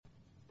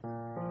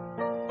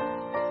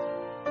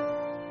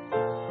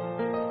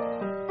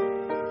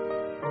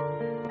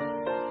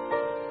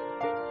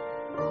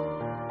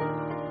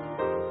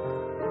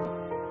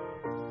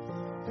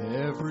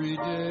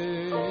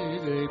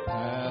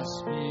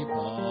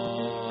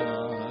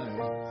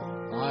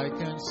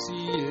can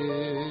see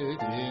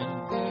it in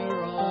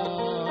their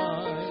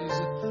eyes.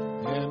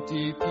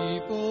 Empty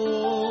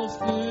people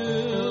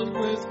filled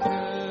with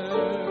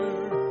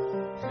care,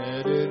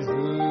 headed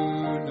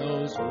who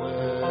knows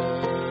where.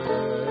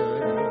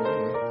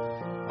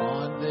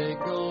 On they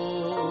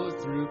go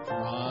through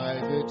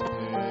private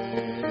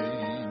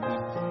pain,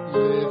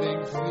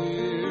 living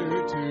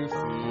fear to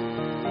fear.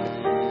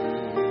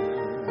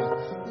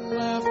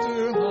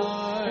 Laughter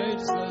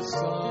hides the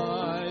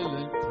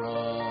silent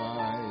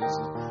cries,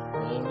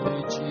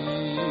 only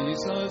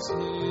Jesus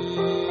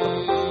hears.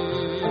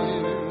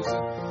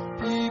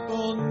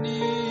 People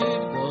need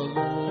the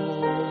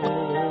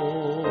Lord.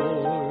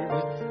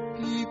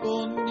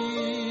 People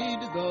need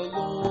the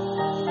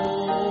Lord.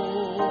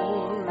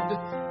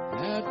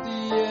 At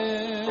the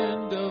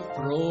end of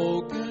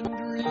broken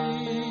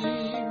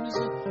dreams,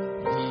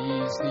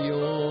 He's the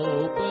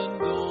open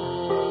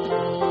door.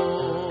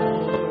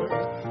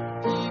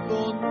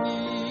 People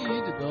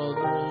need the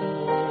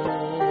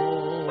Lord.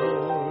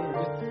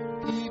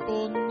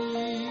 People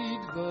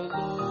need the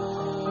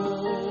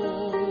Lord.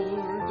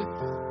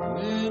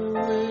 When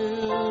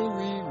will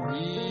we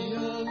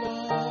realize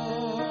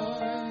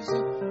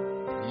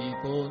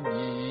people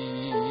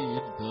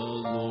need the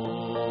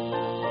Lord?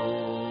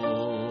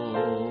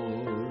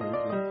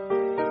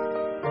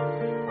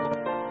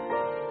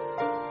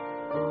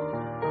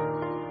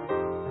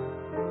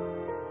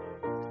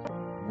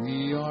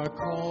 We are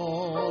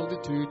called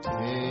to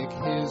take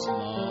His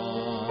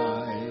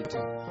light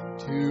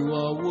to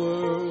a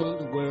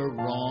world where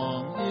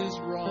wrong is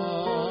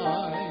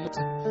right.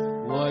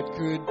 What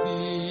could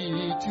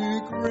be too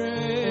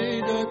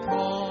great a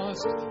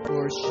cost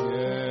for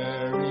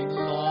sharing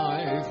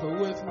life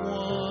with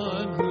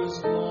one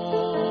who's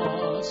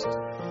lost?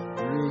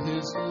 Through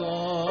His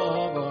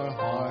love our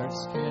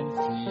hearts can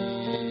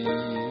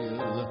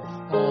feel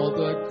all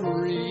the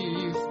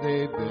grief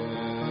they bear.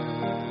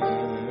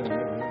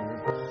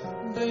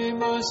 They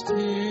must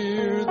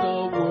hear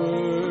the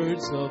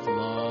words of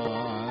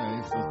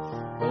life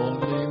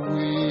only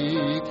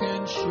we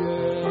can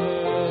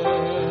share.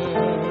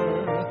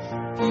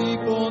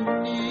 People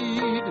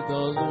need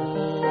the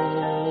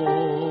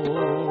Lord.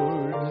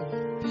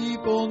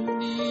 People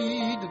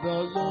need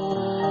the Lord.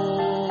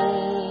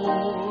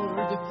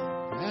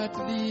 At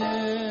the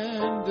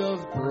end of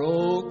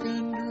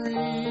broken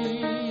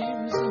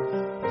dreams,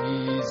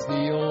 He's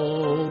the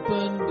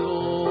open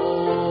door.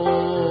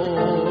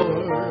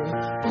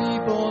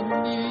 People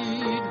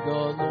need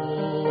the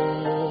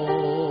Lord.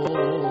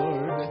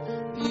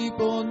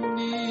 People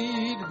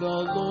need the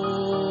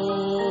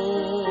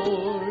Lord.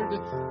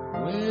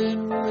 When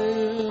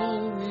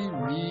will we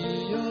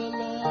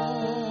realize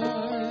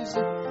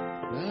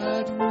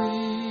that we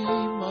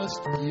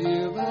must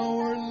give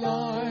our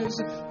lives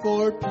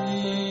for people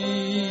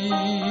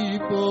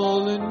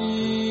in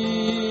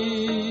need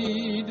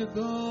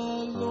the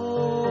Lord?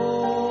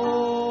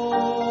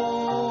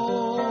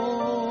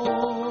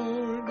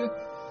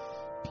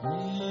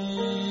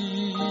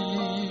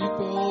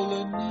 People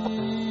in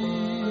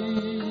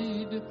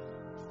need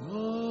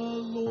the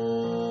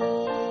Lord.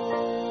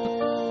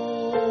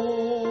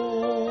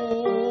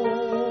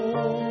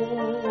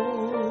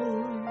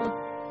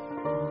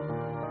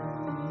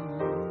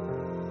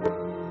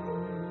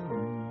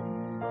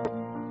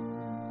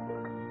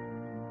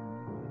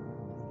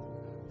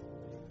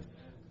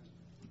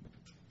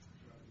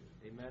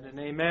 Amen and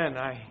amen.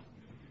 I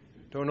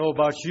don't know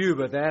about you,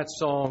 but that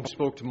song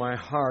spoke to my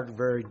heart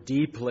very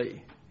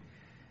deeply.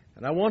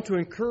 And I want to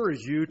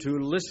encourage you to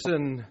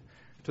listen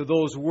to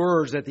those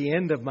words at the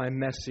end of my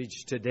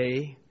message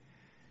today.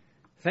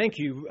 Thank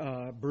you,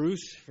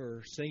 Bruce,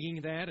 for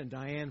singing that, and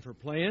Diane for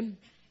playing.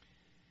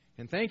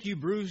 And thank you,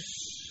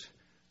 Bruce,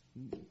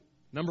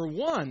 number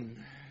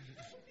one,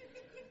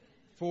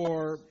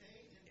 for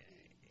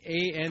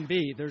A and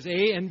B. There's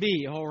A and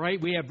B, all right?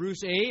 We have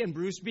Bruce A and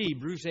Bruce B.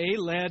 Bruce A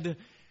led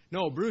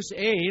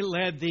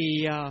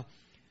the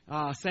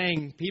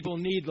saying, People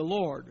Need the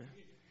Lord.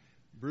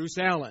 Bruce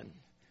Allen.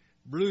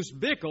 Bruce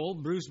Bickle,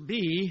 Bruce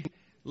B,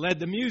 led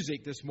the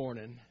music this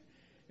morning.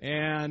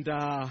 And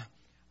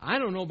I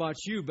don't know about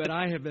you, but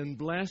I have been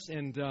blessed.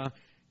 And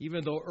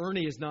even though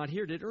Ernie is not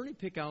here, did Ernie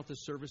pick out the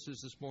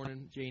services this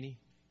morning, Janie?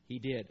 He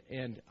did.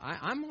 And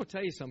I'm going to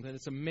tell you something.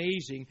 It's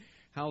amazing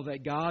how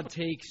that God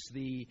takes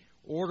the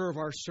order of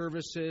our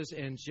services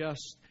and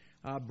just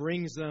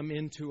brings them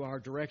into our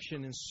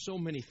direction in so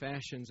many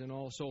fashions. And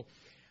also,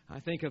 I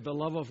think of the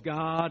love of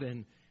God,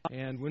 and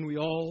when we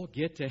all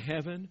get to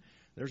heaven,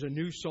 there's a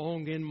new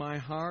song in my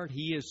heart.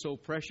 He is so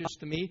precious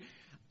to me.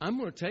 I'm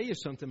going to tell you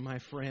something, my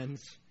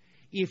friends.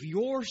 If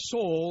your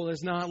soul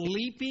is not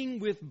leaping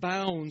with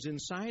bounds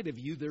inside of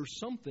you, there's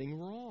something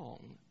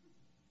wrong.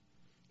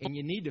 And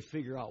you need to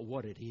figure out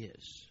what it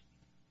is.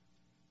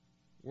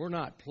 We're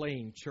not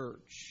playing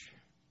church.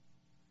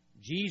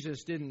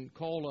 Jesus didn't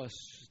call us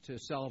to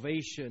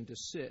salvation to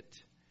sit.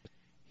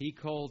 He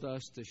called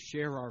us to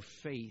share our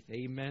faith.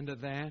 Amen to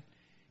that.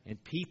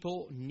 And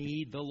people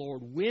need the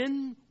Lord.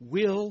 When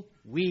will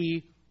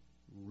we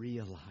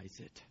realize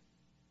it?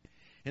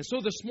 And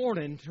so this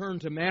morning, turn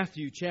to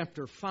Matthew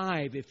chapter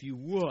 5, if you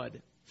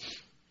would.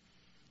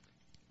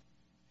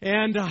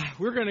 And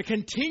we're going to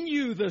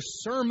continue the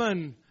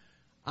Sermon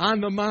on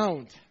the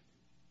Mount.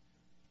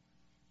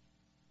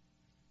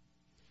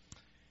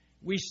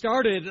 We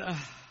started a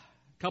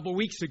couple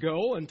weeks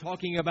ago and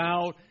talking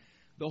about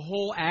the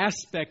whole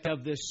aspect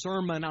of this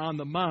Sermon on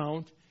the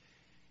Mount,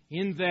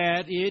 in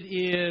that it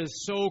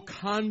is so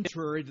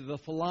contrary to the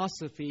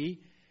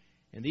philosophy,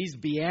 and these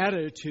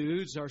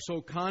Beatitudes are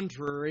so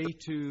contrary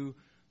to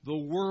the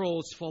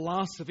world's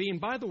philosophy. And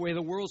by the way,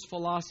 the world's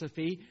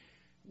philosophy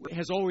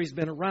has always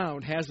been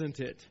around, hasn't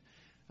it?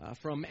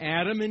 From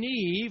Adam and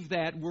Eve,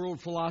 that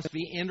world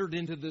philosophy entered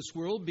into this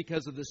world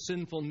because of the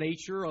sinful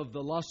nature of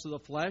the lust of the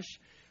flesh,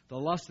 the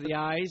lust of the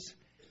eyes,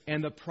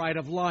 and the pride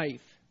of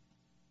life.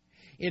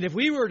 And if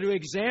we were to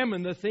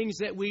examine the things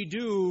that we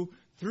do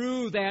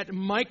through that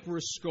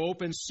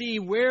microscope and see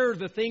where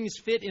the things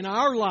fit in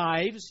our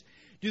lives,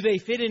 do they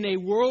fit in a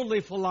worldly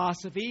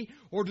philosophy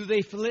or do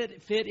they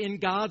fit in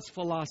God's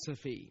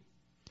philosophy?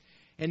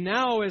 And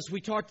now, as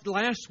we talked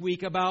last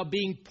week about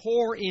being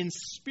poor in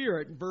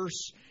spirit,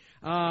 verse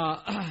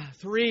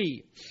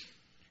 3,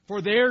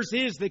 for theirs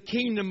is the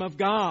kingdom of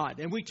God.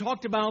 And we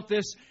talked about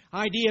this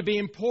idea of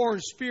being poor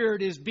in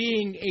spirit is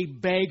being a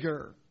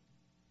beggar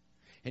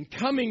and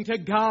coming to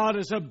God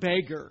as a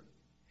beggar.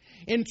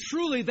 And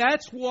truly,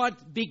 that's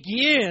what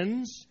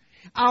begins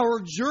our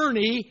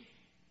journey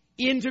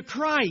into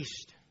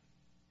Christ.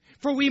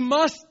 For we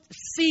must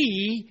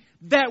see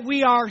that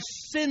we are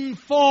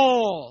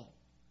sinful.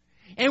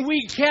 And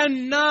we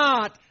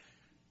cannot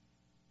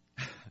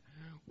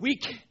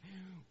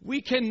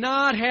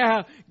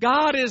have,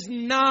 God is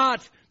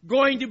not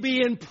going to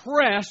be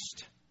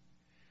impressed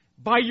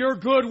by your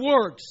good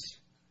works.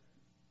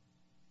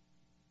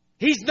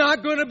 He's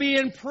not going to be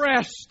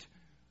impressed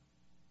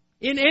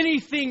in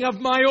anything of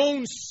my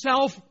own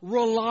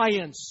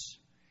self-reliance.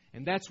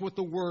 And that's what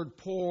the word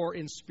poor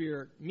in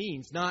spirit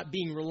means. Not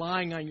being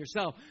relying on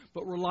yourself,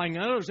 but relying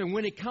on others. And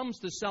when it comes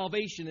to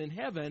salvation in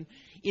heaven,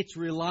 it's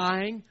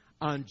relying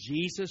on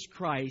Jesus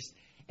Christ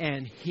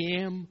and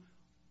Him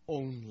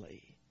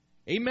only.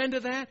 Amen to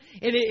that?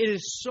 And it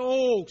is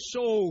so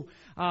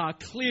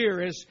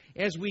clear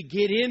as we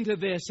get into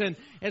this. And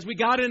as we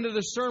got into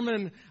the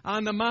Sermon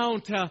on the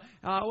Mount,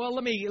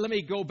 let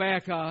me go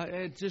back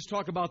and just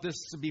talk about this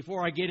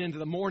before I get into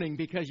the morning,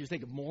 because you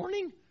think,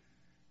 morning?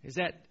 Is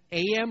that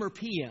AM or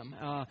PM?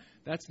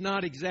 That's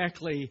not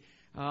exactly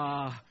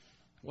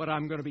what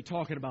I'm going to be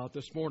talking about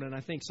this morning. I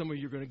think some of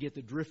you are going to get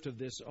the drift of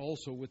this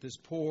also with this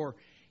poor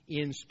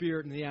in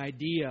spirit and the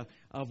idea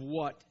of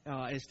what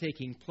is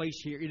taking place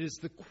here. It is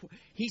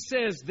he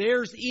says,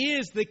 theirs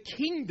is the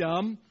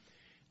kingdom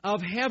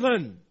of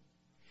heaven.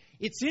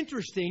 It's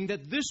interesting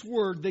that this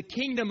word, the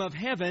kingdom of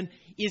heaven,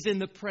 is in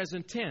the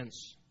present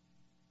tense.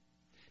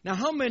 Now,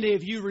 how many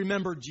of you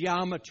remember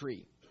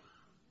geometry?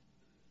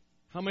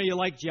 How many of you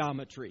like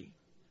geometry?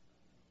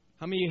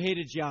 How many of you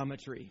hated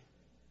geometry?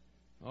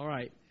 All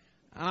right.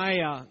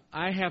 I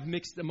have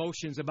mixed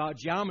emotions about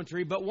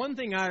geometry, but one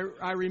thing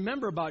I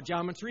remember about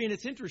geometry, and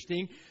it's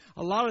interesting,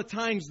 a lot of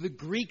times the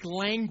Greek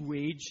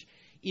language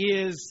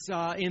is,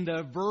 in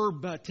the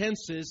verb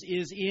tenses,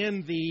 is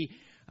in the,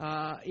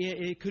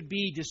 it could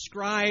be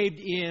described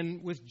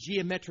with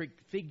geometric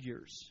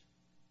figures.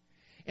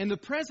 And the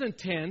present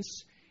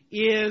tense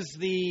is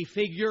the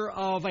figure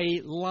of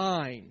a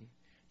line.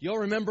 Do you all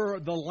remember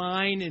the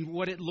line and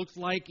what it looked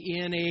like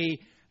in a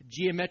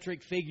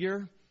geometric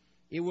figure?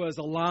 It was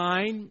a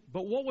line,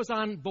 but what was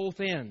on both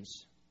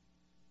ends?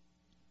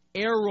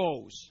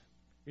 Arrows.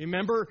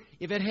 Remember,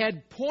 if it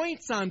had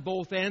points on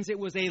both ends, it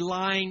was a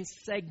line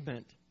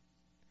segment.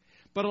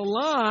 But a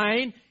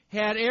line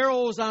had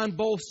arrows on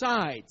both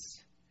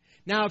sides.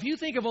 Now, if you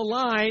think of a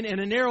line and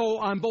an arrow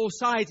on both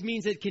sides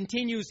means it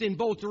continues in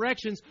both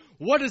directions,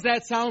 what does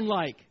that sound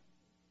like?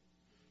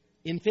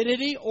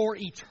 Infinity or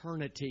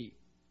eternity?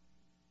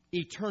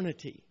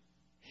 Eternity.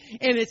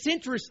 And it's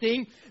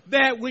interesting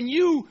that when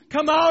you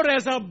come out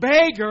as a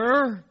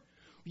beggar,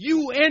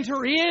 you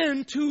enter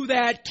into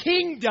that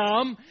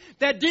kingdom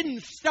that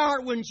didn't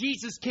start when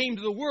Jesus came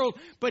to the world,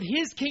 but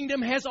His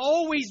kingdom has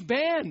always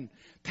been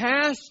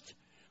past,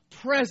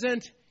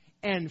 present,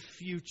 and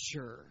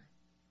future.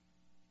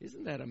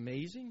 Isn't that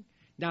amazing?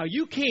 Now,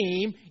 you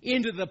came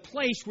into the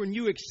place when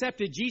you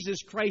accepted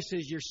Jesus Christ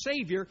as your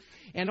Savior,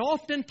 and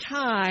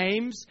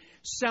oftentimes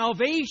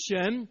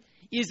salvation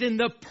is in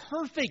the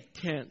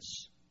perfect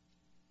tense.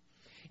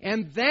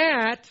 And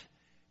that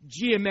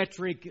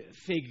geometric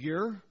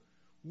figure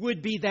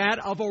would be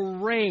that of a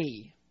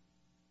ray.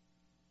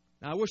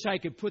 Now, I wish I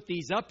could put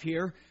these up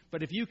here,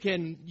 but if you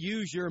can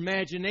use your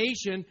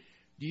imagination,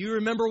 do you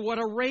remember what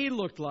a ray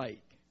looked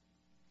like?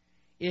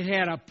 It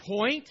had a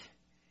point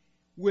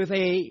with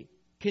a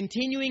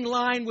continuing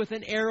line with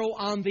an arrow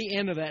on the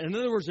end of that. In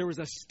other words, there was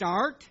a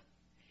start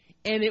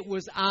and it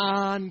was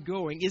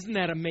ongoing. Isn't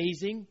that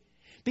amazing?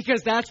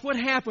 Because that's what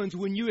happens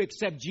when you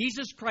accept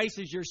Jesus Christ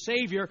as your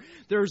Savior.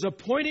 There's a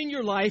point in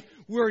your life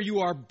where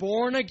you are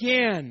born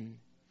again,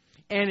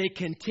 and it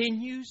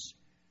continues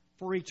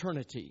for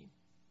eternity.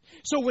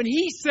 So when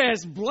He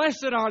says,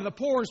 blessed are the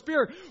poor in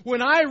spirit,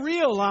 when I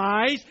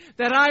realized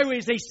that I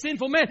was a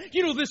sinful man,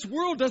 this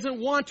world doesn't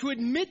want to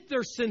admit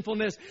their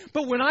sinfulness.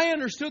 But when I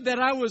understood that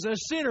I was a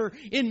sinner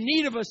in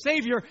need of a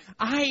Savior,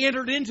 I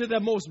entered into the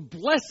most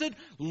blessed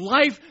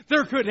life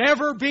there could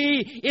ever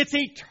be. It's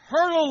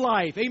eternal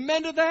life.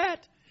 Amen to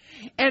that?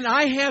 And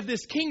I have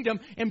this kingdom.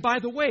 And by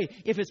the way,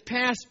 if it's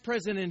past,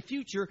 present, and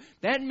future,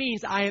 that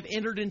means I have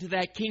entered into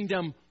that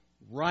kingdom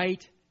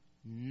right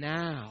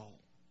now.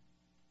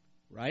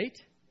 Right?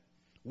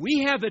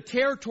 We have the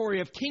territory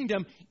of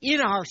kingdom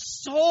in our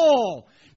soul.